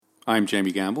I'm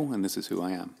Jamie Gamble, and this is Who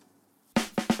I Am.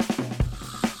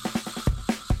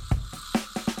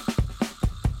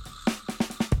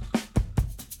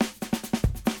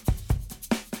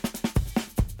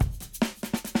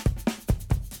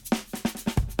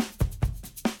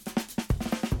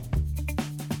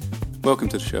 Welcome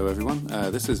to the show, everyone.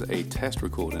 This is a test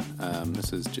recording.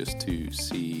 This is just to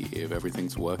see if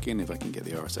everything's working, if I can get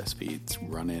the RSS feeds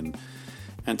running,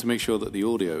 and to make sure that the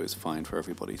audio is fine for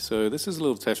everybody. So this is a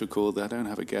little test record. I don't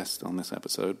have a guest on this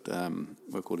episode.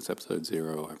 We'll call this episode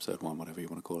 0 or episode 1, whatever you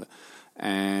want to call it.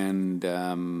 And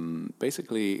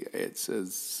basically, it's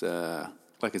as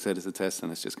like I said, it's a test,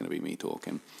 and it's just going to be me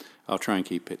talking. I'll try and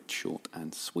keep it short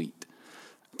and sweet.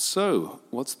 So,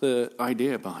 what's the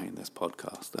idea behind this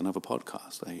podcast? Another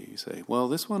podcast, you say. Well,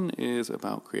 this one is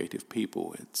about creative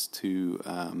people. It's to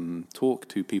talk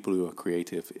to people who are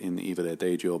creative in either their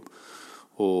day job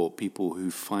or people who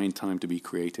find time to be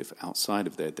creative outside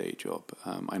of their day job.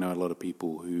 I know a lot of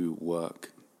people who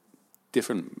work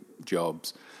different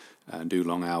jobs and do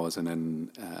long hours, and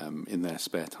then in their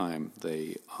spare time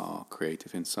they are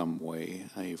creative in some way,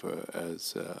 either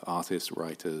as artists,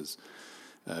 writers,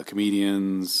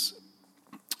 comedians,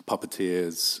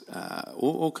 puppeteers,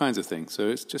 all kinds of things. So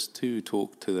it's just to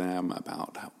talk to them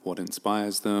about what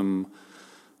inspires them,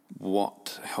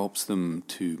 what helps them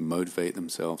to motivate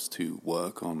themselves to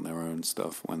work on their own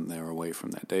stuff when they're away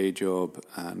from their day job,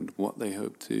 and what they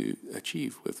hope to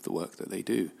achieve with the work that they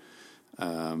do.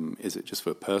 Is it just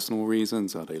for personal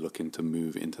reasons? Are they looking to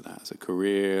move into that as a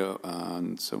career?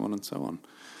 And so on and so on.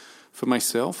 For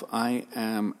myself, I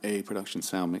am a production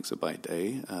sound mixer by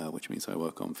day, which means I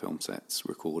work on film sets,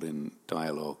 recording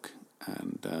dialogue,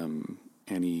 and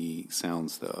any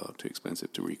sounds that are too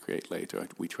expensive to recreate later,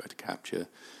 we try to capture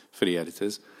for the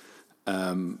editors.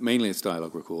 Mainly it's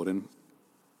dialogue recording.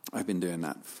 I've been doing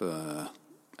that for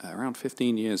around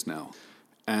 15 years now.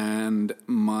 And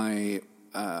my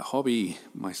hobby,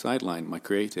 my sideline, my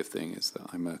creative thing is that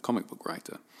I'm a comic book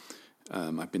writer.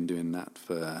 I've been doing that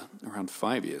for around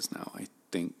 5 years now, I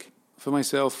think. For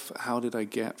myself, how did I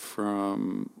get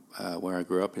from where I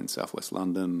grew up in southwest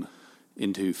London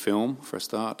into film for a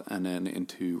start, and then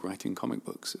into writing comic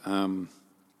books?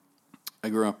 I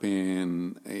grew up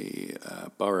in a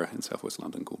borough in southwest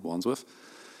London called Wandsworth,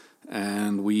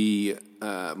 and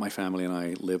my family and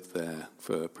I lived there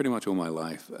for pretty much all my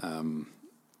life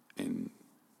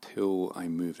until I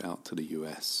moved out to the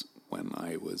US. When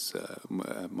I was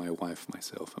my wife,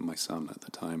 myself, and my son at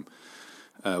the time,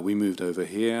 we moved over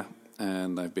here,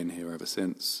 and I've been here ever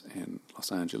since in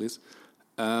Los Angeles.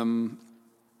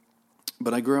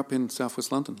 But I grew up in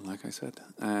southwest London, like I said,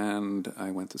 and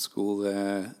I went to school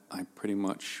there.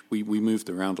 We moved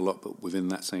around a lot, but within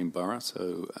that same borough,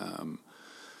 so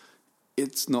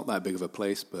it's not that big of a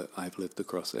place, but I've lived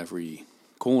across every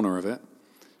corner of it.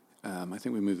 I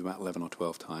think we moved about 11 or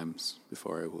 12 times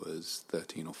before I was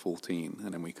 13 or 14,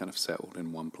 and then we kind of settled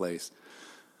in one place.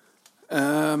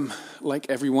 Like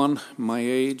everyone my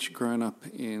age, growing up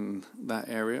in that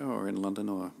area, or in London,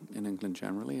 or in England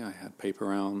generally, I had paper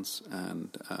rounds,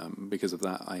 and because of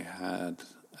that, I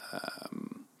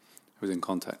was in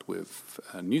contact with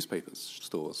newspapers,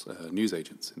 stores,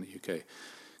 newsagents in the UK,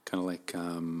 kind of like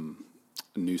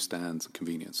newsstands and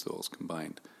convenience stores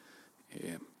combined.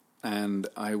 Yeah. And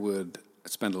I would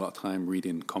spend a lot of time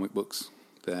reading comic books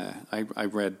there. I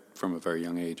read from a very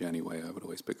young age anyway. I would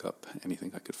always pick up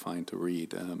anything I could find to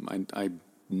read. I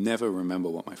never remember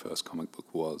what my first comic book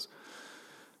was.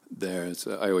 I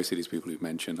always see these people who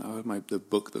mention, the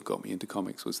book that got me into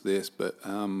comics was this, but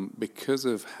because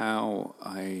of how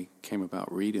I came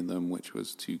about reading them, which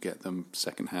was to get them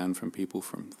secondhand from people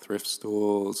from thrift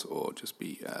stores, or just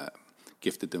be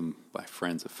gifted them by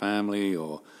friends or family,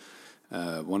 or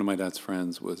one of my dad's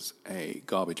friends was a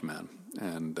garbage man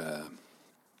and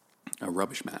a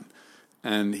rubbish man,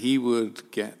 and he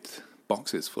would get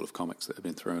boxes full of comics that had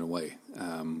been thrown away.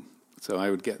 So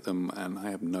I would get them, and I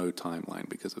have no timeline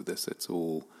because of this. It's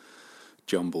all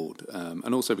jumbled,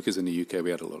 and also because in the UK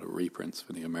we had a lot of reprints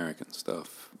for the American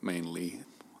stuff mainly.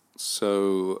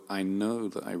 So I know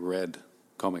that I read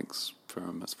comics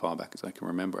from as far back as I can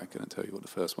remember. I couldn't tell you what the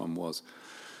first one was.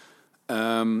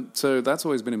 So that's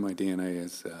always been in my DNA,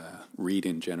 is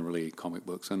reading generally comic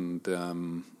books, and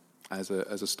as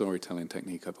a storytelling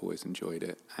technique, I've always enjoyed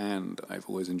it, and I've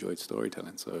always enjoyed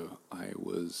storytelling. So I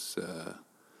was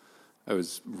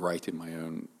writing my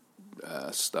own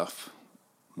stuff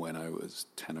when I was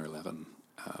 10 or 11.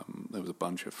 There was a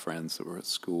bunch of friends that were at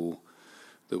school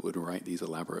that would write these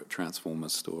elaborate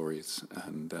Transformers stories,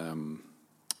 and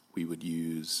we would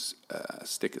use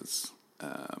stickers,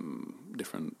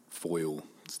 different foil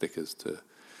stickers to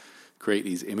create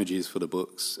these images for the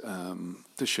books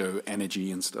to show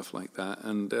energy and stuff like that,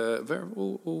 and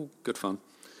all good fun.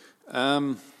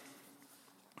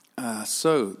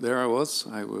 So there I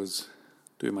was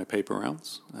doing my paper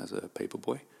rounds as a paper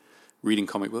boy, reading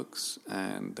comic books,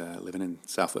 and living in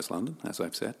Southwest London, as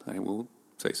I've said. I will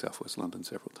say Southwest London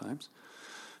several times.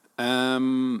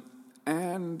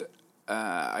 And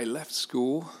I left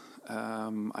school.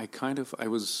 I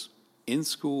was in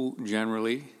school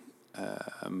generally,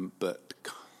 but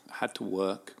had to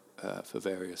work for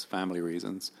various family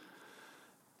reasons.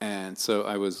 And so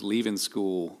I was leaving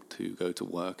school to go to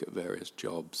work at various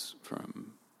jobs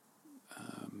from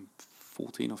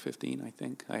 14 or 15, I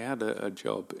think. I had a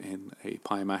job in a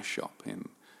pie mash shop in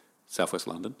Southwest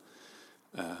London,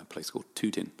 a place called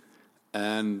Tooting.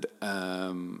 And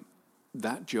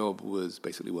that job was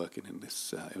basically working in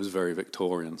this, it was a very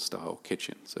Victorian-style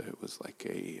kitchen. So it was like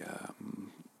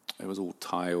it was all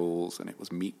tiles, and it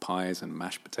was meat pies and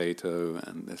mashed potato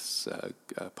and this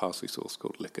parsley sauce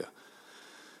called liquor.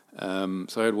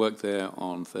 So I'd work there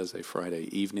on Thursday, Friday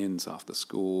evenings after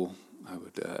school. I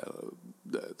would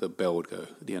the bell would go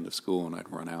at the end of school, and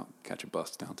I'd run out, catch a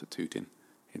bus down to Tooting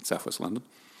in Southwest London,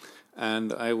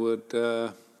 and I would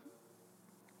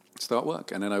start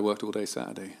work. And then I worked all day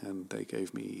Saturday, and they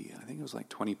gave me, I think it was like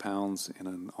 £20 in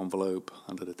an envelope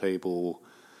under the table,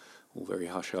 all very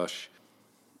hush hush.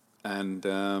 And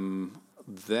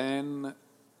then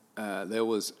there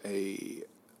was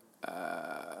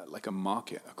like a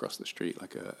market across the street,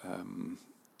 like a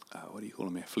what do you call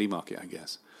them? A flea market, I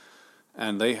guess.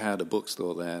 And they had a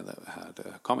bookstore there that had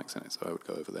comics in it. So I would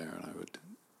go over there, and I would,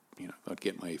 I'd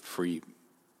get my free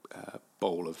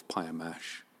bowl of pie and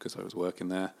mash because I was working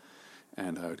there,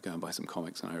 and I would go and buy some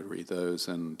comics, and I would read those.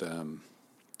 And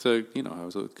so I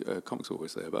was comics were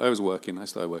always there, but I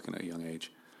started working at a young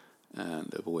age,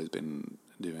 and I've always been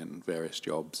doing various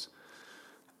jobs.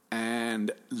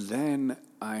 And then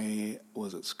I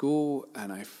was at school,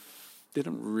 and I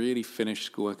didn't really finish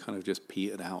school. I kind of just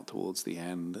petered out towards the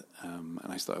end, and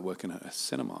I started working at a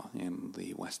cinema in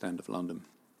the West End of London,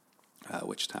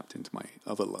 which tapped into my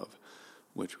other love,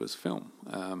 which was film.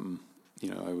 I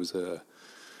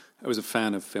was a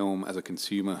fan of film as a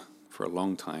consumer for a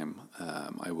long time.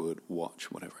 I would watch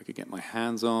whatever I could get my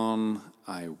hands on.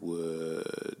 I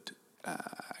would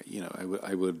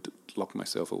I would lock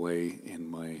myself away in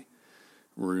my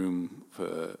room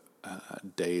for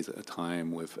days at a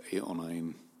time with 8 or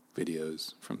 9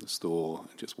 videos from the store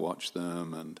and just watch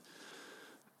them.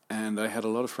 And I had a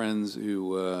lot of friends who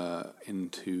were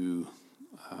into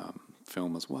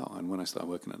film as well. And when I started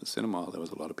working at the cinema, there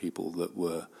was a lot of people that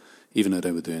were, even though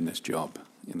they were doing this job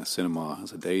in the cinema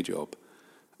as a day job,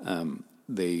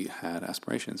 they had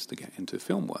aspirations to get into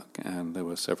film work. And there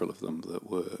were several of them that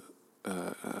were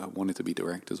wanted to be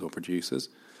directors or producers.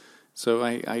 So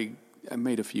I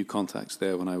made a few contacts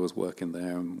there when I was working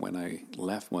there, and when I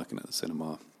left working at the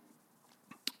cinema,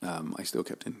 I still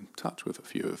kept in touch with a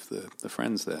few of the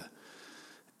friends there,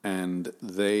 and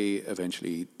they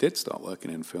eventually did start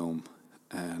working in film,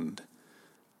 and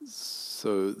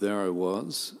so there I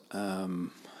was.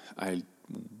 I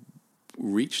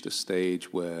reached a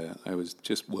stage where I was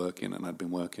just working, and I'd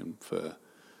been working for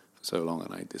so long,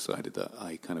 and I decided that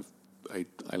I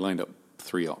lined up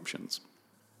 3 options.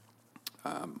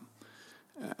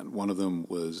 And one of them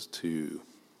was to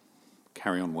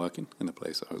carry on working in the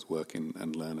place I was working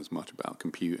and learn as much about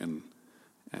computing.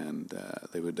 And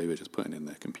they were just putting in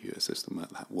their computer system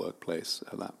at that workplace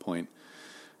at that point.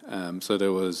 So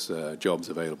there was jobs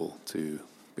available to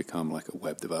become like a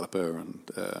web developer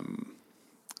and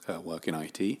work in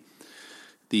IT.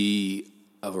 The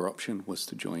other option was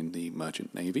to join the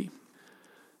Merchant Navy.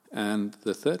 And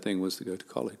the third thing was to go to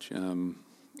college. And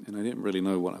I didn't really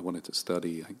know what I wanted to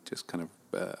study. I just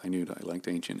I knew that I liked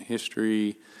ancient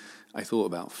history. I thought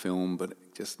about film, but it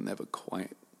just never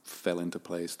quite fell into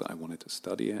place that I wanted to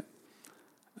study it.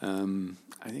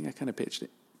 I think I kind of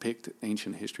picked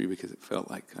ancient history because it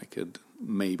felt like I could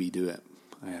maybe do it.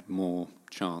 I had more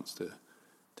chance to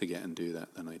get and do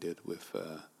that than I did with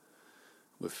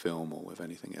film or with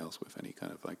anything else, with any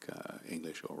kind of like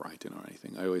English or writing or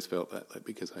anything. I always felt that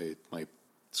because my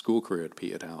school career had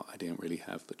petered out, I didn't really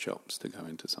have the chops to go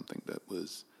into something that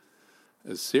was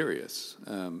as serious.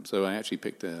 So I actually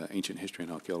picked ancient history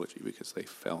and archaeology because they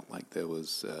felt like there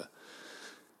was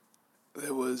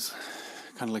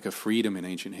kind of like a freedom in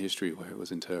ancient history where it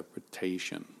was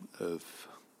interpretation of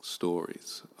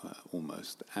stories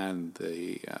almost, and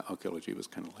the archaeology was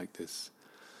kind of like this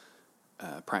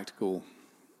practical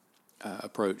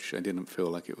approach. I didn't feel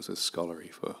like it was as scholarly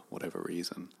for whatever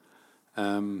reason.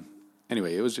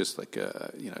 Anyway, it was just like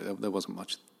there wasn't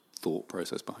much thought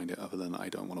process behind it other than I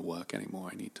don't want to work anymore.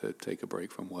 I need to take a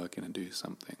break from working and do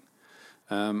something.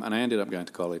 And I ended up going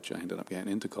to college. I ended up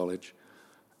getting into college.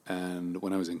 And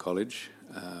when I was in college,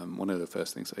 one of the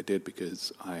first things I did,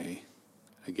 because I,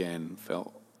 again,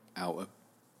 felt out of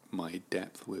my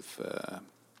depth with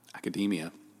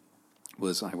academia,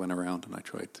 was I went around and I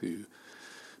tried to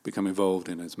become involved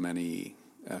in as many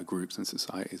groups and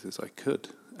societies as I could.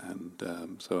 And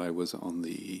so I was on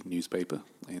the newspaper,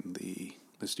 in the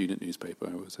student newspaper.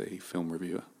 I was a film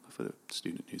reviewer for the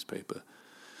student newspaper.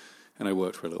 And I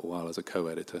worked for a little while as a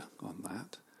co-editor on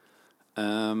that.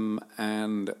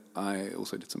 And I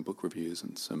also did some book reviews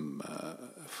and some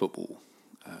football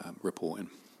reporting.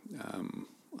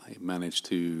 I managed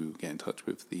to get in touch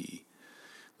with the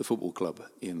football club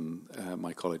in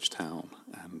my college town,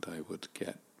 and I would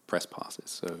get press passes.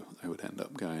 So I would end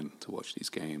up going to watch these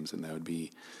games, and there would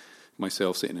be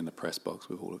myself sitting in the press box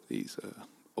with all of these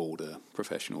older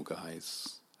professional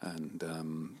guys. And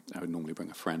I would normally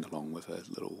bring a friend along with a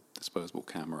little disposable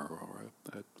camera or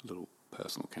a little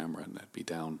personal camera, and they'd be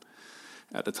down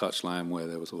at the touchline where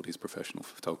there was all these professional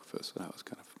photographers. So that was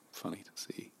kind of funny to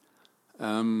see.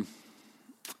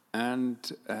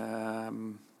 And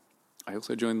I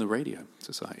also joined the Radio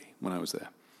Society when I was there.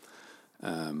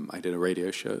 I did a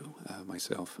radio show,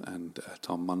 myself and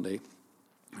Tom Munday,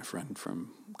 my friend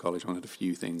from college. One of the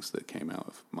few things that came out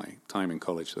of my time in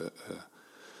college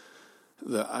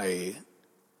that I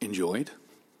enjoyed.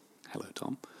 Hello,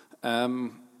 Tom.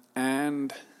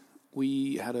 And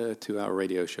we had a 2-hour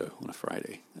radio show on a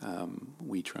Friday.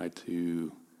 We tried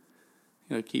to,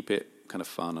 keep it kind of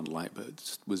fun and light, but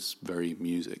it was very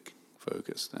music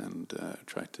focused, and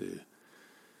tried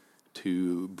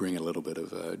to bring a little bit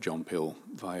of a John Peel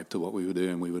vibe to what we were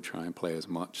doing. We would try and play as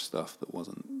much stuff that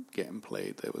wasn't getting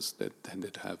played. They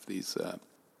tended to have these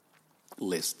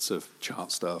lists of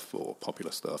chart stuff or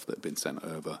popular stuff that had been sent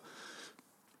over,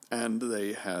 and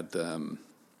they had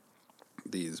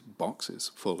these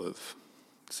boxes full of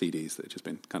CDs that had just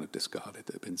been kind of discarded,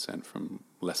 that had been sent from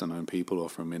lesser known people or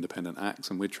from independent acts,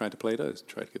 and we'd try to play those,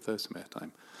 try to give those some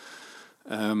airtime.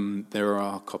 There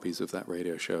are copies of that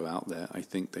radio show out there. I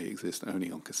think they exist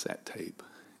only on cassette tape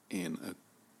in a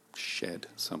shed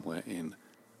somewhere in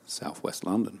southwest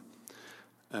London.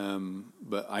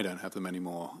 But I don't have them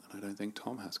anymore, and I don't think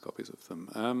Tom has copies of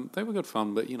them. They were good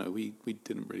fun, but we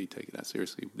didn't really take it that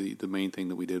seriously. The main thing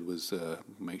that we did was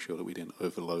make sure that we didn't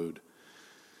overload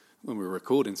when we were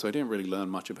recording. So I didn't really learn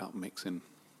much about mixing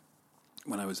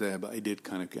when I was there, but I did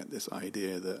kind of get this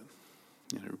idea that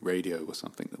radio was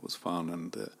something that was fun,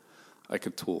 and that I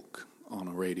could talk on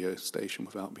a radio station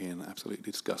without being absolutely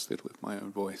disgusted with my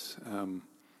own voice.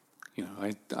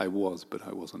 I was, but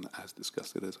I wasn't as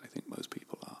disgusted as I think most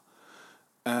people are.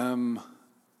 And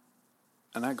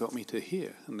that got me to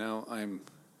here. And now I'm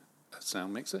a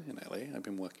sound mixer in LA. I've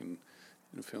been working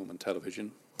in film and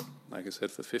television, like I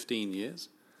said, for 15 years.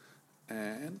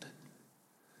 And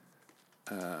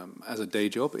as a day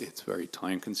job, it's very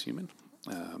time-consuming.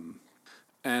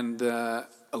 And a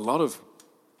lot of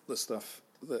the stuff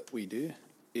that we do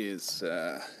is,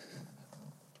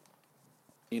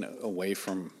 away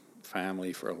from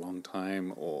family for a long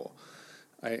time, or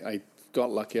I got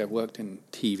lucky. I worked in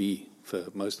TV for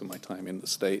most of my time in the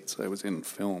States. I was in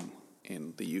film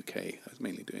in the UK. I was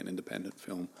mainly doing independent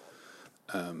film.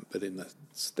 But in the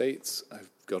States, I've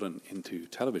gotten into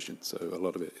television, so a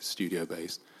lot of it is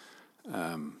studio-based.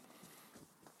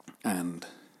 And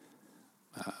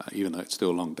even though it's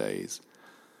still long days,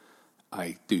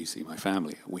 I do see my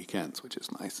family at weekends, which is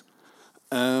nice.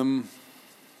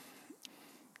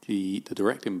 The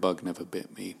directing bug never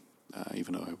bit me,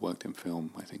 even though I worked in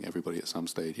film. I think everybody at some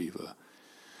stage either...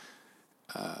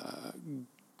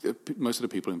 most of the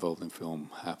people involved in film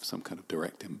have some kind of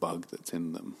directing bug that's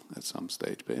in them at some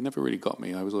stage, but it never really got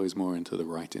me. I was always more into the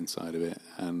writing side of it,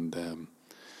 and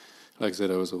like I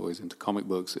said, I was always into comic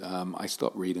books. I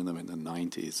stopped reading them in the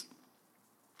 90s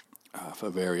for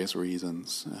various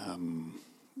reasons,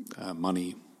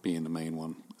 money being the main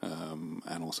one,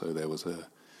 and also there was a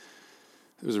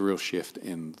real shift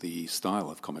in the style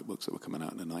of comic books that were coming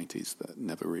out in the 90s that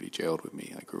never really gelled with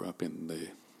me. I grew up in the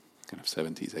kind of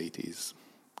 70s, 80s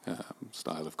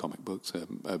style of comic books,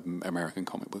 American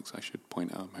comic books, I should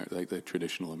point out, like the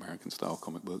traditional American style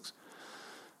comic books.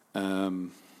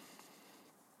 And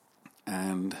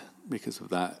because of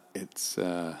that, it's,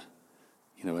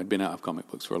 I'd been out of comic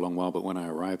books for a long while, but when I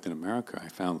arrived in America, I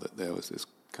found that there was this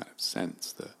kind of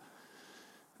sense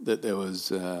that there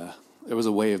was a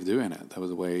way of doing it. There was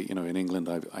a way, in England,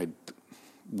 I'd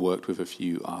worked with a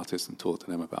few artists and talked to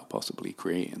them about possibly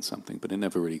creating something, but it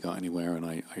never really got anywhere, and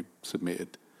I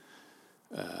submitted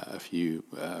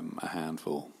a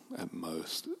handful at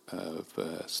most of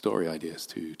story ideas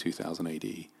to 2000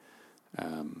 AD,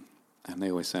 and they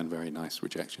always send very nice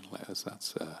rejection letters.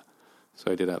 So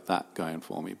I did have that going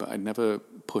for me, but I never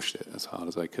pushed it as hard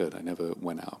as I could. I never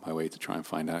went out of my way to try and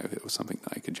find out if it was something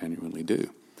that I could genuinely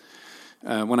do.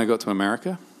 When I got to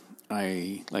America,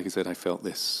 like I said, I felt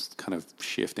this kind of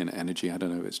shift in energy. I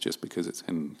don't know if it's just because it's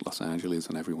in Los Angeles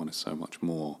and everyone is so much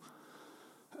more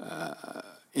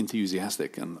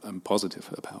enthusiastic and positive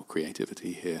about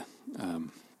creativity here.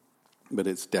 But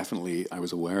it's definitely, I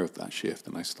was aware of that shift,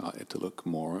 and I started to look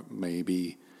more at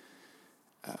maybe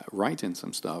writing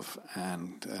some stuff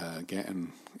and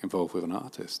getting involved with an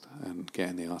artist and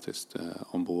getting the artist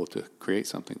on board to create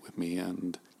something with me.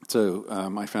 And so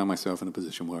I found myself in a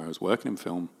position where I was working in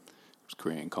film, I was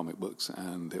creating comic books,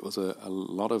 and it was a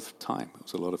lot of time. It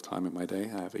was a lot of time in my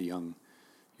day. I have a young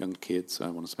kid, so I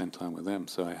want to spend time with them,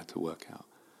 so I had to work out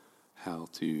how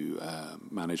to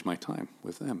manage my time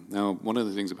with them. Now, one of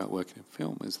the things about working in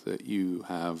film is that you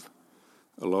have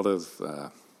a lot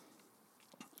of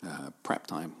prep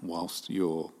time whilst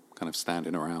you're kind of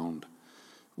standing around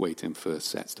waiting for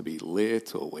sets to be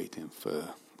lit or waiting for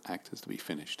actors to be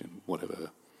finished in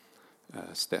whatever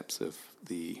steps of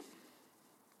the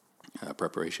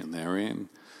preparation they're in.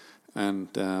 And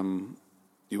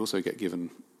you also get given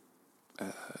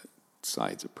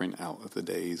sides of print out of the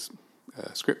day's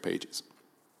script pages.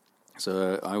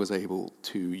 So I was able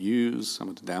to use some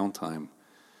of the downtime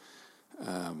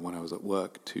when I was at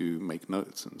work to make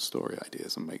notes and story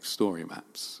ideas and make story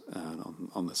maps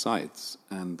on the sides.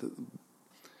 And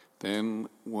then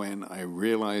when I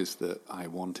realized that I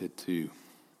wanted to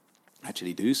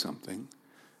actually do something,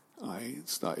 I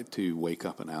started to wake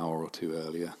up an hour or two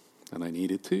earlier than I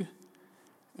needed to,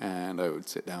 and I would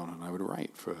sit down and I would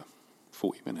write for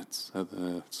 40 minutes at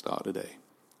the start of the day.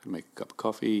 I'd make a cup of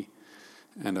coffee,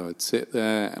 and I would sit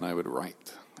there and I would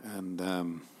write.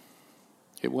 And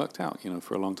it worked out.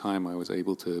 For a long time I was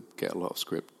able to get a lot of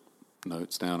script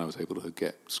notes down. I was able to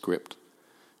get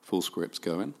full scripts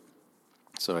going.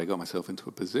 So I got myself into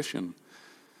a position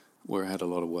where I had a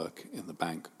lot of work in the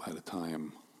bank by the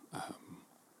time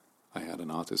I had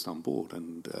an artist on board.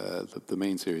 And the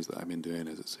main series that I've been doing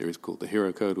is a series called The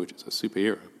Hero Code, which is a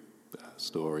superhero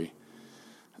story.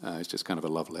 It's just kind of a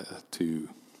love letter to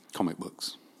comic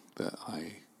books that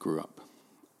I grew up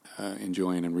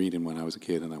enjoying and reading when I was a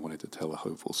kid, and I wanted to tell a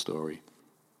hopeful story,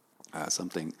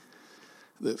 something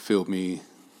that filled me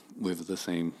with the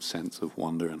same sense of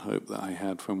wonder and hope that I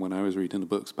had from when I was reading the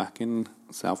books back in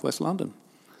southwest London.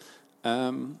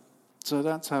 So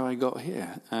that's how I got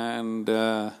here, and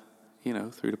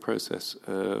through the process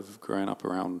of growing up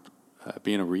around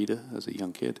being a reader as a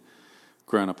young kid,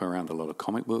 growing up around a lot of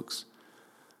comic books,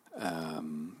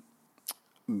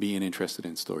 being interested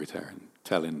in storytelling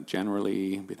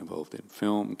generally, being involved in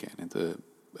film, getting into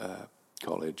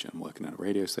college and working at a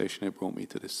radio station, it brought me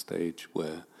to this stage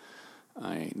where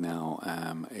I now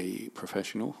am a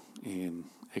professional in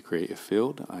a creative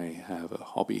field. I have a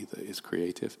hobby that is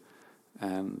creative,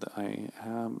 and I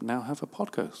now have a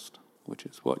podcast, which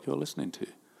is what you're listening to.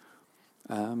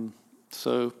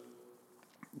 So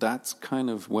that's kind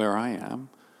of where I am.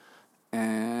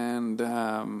 And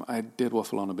I did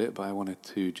waffle on a bit, but I wanted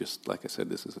to just, like I said,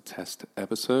 this is a test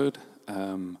episode.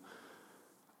 I'm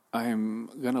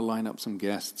going to line up some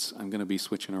guests. I'm going to be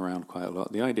switching around quite a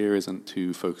lot. The idea isn't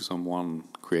to focus on one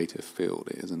creative field.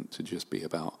 It isn't to just be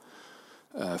about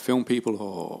film people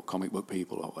or comic book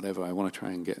people or whatever. I want to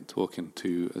try and get talking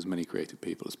to as many creative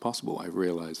people as possible. I've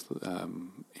realized that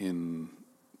in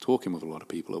talking with a lot of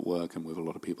people at work and with a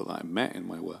lot of people that I met in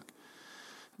my work,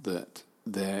 that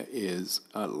there is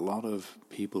a lot of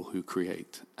people who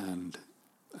create, and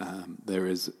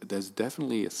there's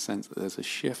definitely a sense that there's a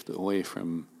shift away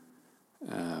from,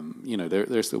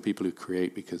 there are still people who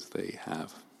create because they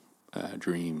have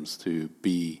dreams to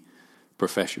be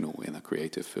professional in a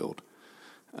creative field.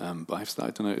 But I've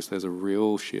started to notice there's a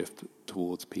real shift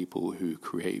towards people who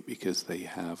create because they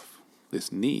have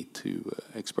this need to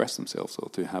express themselves or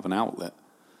to have an outlet,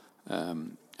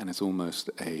 and it's almost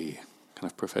a kind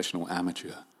of professional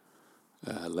amateur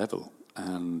level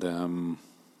and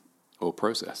or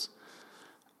process,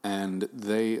 and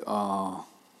they are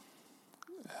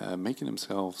making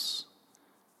themselves,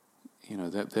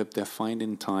 they're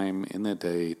finding time in their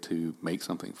day to make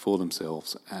something for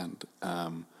themselves, and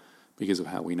because of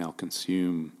how we now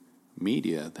consume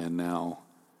media, they're now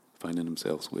finding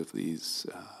themselves with these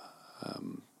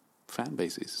fan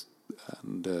bases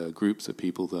and groups of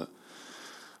people that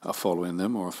are following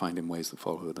them or are finding ways to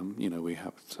follow them. We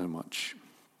have so much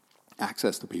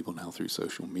access to people now through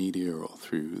social media or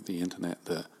through the internet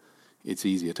that it's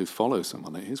easier to follow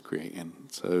someone that is creating.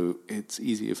 So it's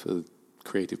easier for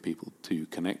creative people to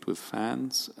connect with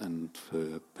fans and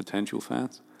for potential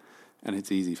fans, and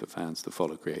it's easy for fans to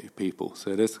follow creative people.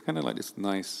 So there's kind of like this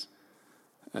nice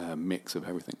mix of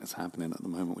everything that's happening at the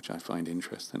moment, which I find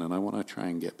interesting, and I want to try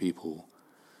and get people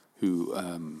who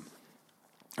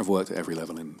have worked at every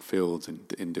level in fields,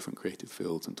 in different creative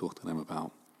fields, and talk to them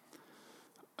about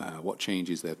what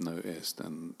changes they've noticed,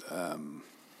 and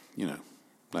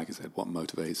like I said, what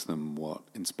motivates them, what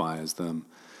inspires them,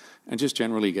 and just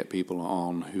generally get people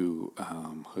on who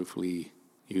hopefully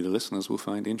you, the listeners, will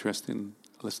find interest in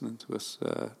listening to us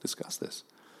discuss this.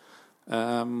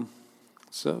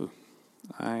 So,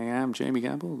 I am Jamie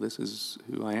Gamble. This is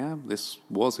who I am. This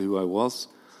was who I was.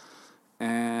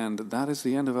 And that is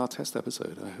the end of our test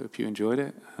episode. I hope you enjoyed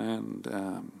it, and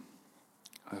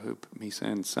I hope me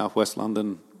saying Southwest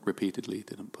London repeatedly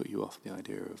didn't put you off the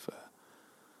idea of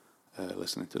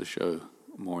listening to the show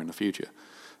more in the future.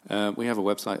 We have a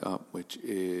website up, which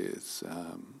is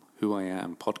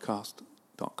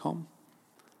whoiampodcast.com,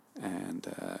 and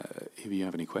if you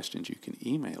have any questions, you can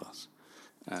email us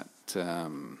at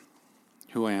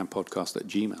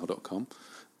whoiampodcast@gmail.com.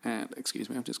 And excuse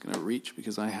me, I'm just going to reach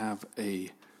because I have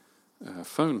a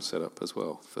phone set up as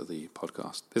well for the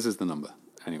podcast. This is the number.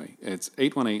 Anyway, it's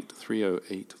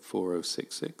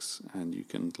 818-308-4066, and you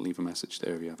can leave a message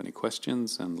there if you have any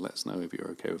questions, and let us know if you're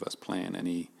okay with us playing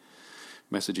any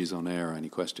messages on air or any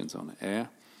questions on air.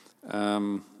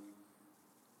 And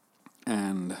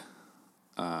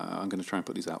I'm going to try and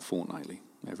put these out fortnightly,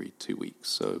 every 2 weeks.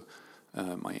 So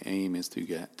my aim is to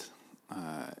get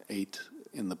 8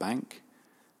 in the bank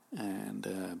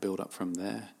and build up from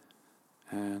there.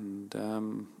 And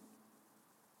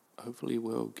hopefully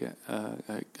we'll get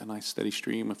a nice steady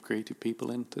stream of creative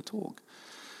people in to talk.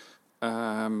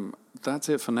 That's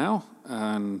it for now,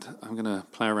 and I'm going to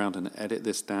play around and edit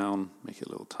this down, make it a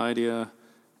little tidier,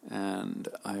 and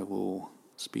I will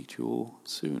speak to you all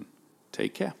soon.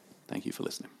 Take care. Thank you for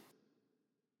listening.